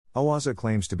Oaza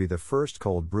claims to be the first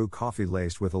cold brew coffee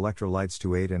laced with electrolytes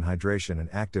to aid in hydration and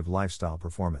active lifestyle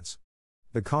performance.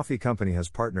 The coffee company has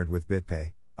partnered with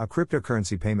BitPay, a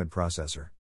cryptocurrency payment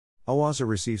processor. Oaza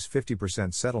receives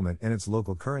 50% settlement in its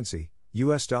local currency,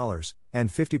 US dollars, and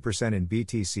 50% in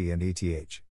BTC and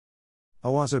ETH.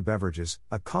 Oaza Beverages,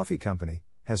 a coffee company,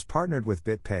 has partnered with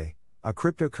BitPay, a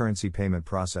cryptocurrency payment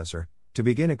processor, to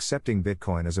begin accepting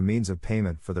Bitcoin as a means of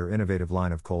payment for their innovative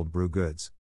line of cold brew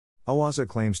goods. Oaza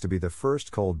claims to be the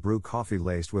first cold brew coffee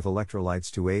laced with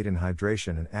electrolytes to aid in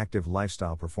hydration and active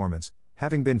lifestyle performance,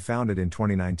 having been founded in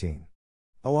 2019.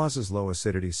 Oaza's low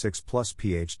acidity 6+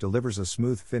 pH delivers a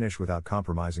smooth finish without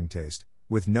compromising taste,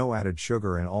 with no added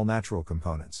sugar and all natural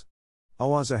components.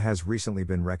 Oaza has recently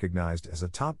been recognized as a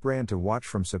top brand to watch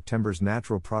from September's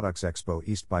Natural Products Expo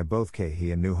East by both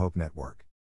KHE and New Hope Network.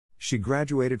 She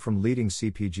graduated from leading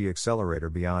CPG accelerator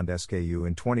Beyond SKU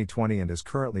in 2020 and is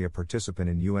currently a participant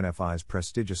in UNFI's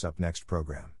prestigious Up Next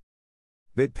program.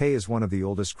 BitPay is one of the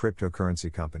oldest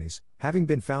cryptocurrency companies, having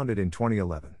been founded in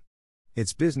 2011.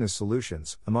 Its business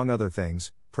solutions, among other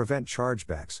things, prevent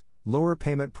chargebacks, lower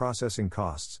payment processing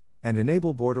costs, and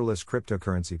enable borderless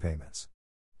cryptocurrency payments.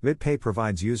 BitPay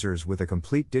provides users with a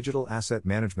complete digital asset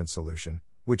management solution,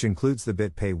 which includes the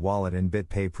BitPay wallet and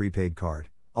BitPay prepaid card,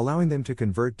 allowing them to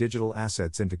convert digital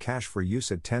assets into cash for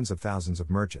use at tens of thousands of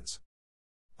merchants.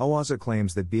 Oaza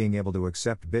claims that being able to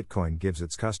accept Bitcoin gives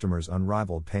its customers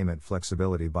unrivaled payment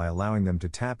flexibility by allowing them to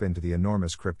tap into the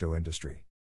enormous crypto industry.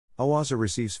 Oaza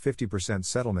receives 50%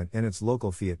 settlement in its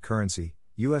local fiat currency,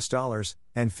 US dollars,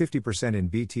 and 50% in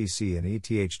BTC and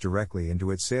ETH directly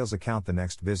into its sales account the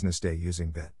next business day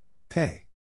using BitPay.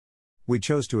 We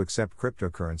chose to accept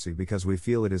cryptocurrency because we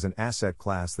feel it is an asset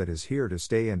class that is here to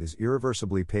stay and is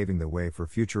irreversibly paving the way for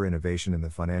future innovation in the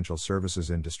financial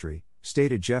services industry,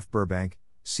 stated Jeff Burbank,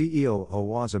 CEO of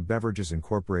Oaza Beverages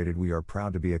Incorporated. We are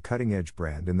proud to be a cutting-edge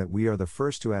brand in that we are the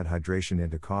first to add hydration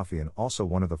into coffee and also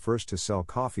one of the first to sell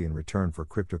coffee in return for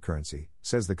cryptocurrency,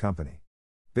 says the company.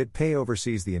 BitPay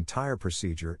oversees the entire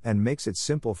procedure and makes it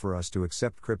simple for us to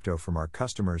accept crypto from our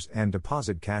customers and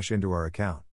deposit cash into our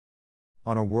account.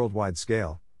 On a worldwide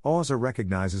scale, Oaza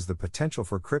recognizes the potential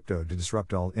for crypto to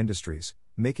disrupt all industries,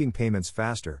 making payments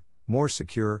faster, more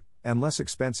secure, and less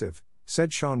expensive,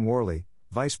 said Sean Worley,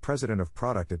 Vice President of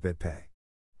Product at BitPay.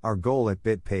 Our goal at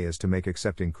BitPay is to make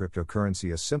accepting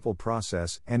cryptocurrency a simple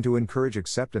process and to encourage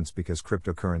acceptance because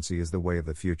cryptocurrency is the way of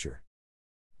the future.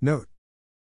 Note: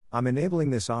 I'm enabling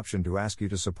this option to ask you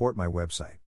to support my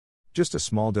website. Just a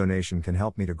small donation can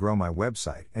help me to grow my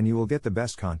website and you will get the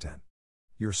best content.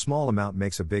 Your small amount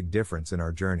makes a big difference in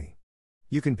our journey.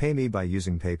 You can pay me by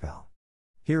using PayPal.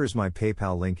 Here is my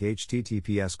PayPal link: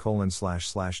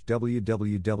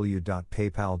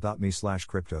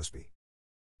 https://www.paypal.me/cryptospe.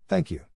 Thank you.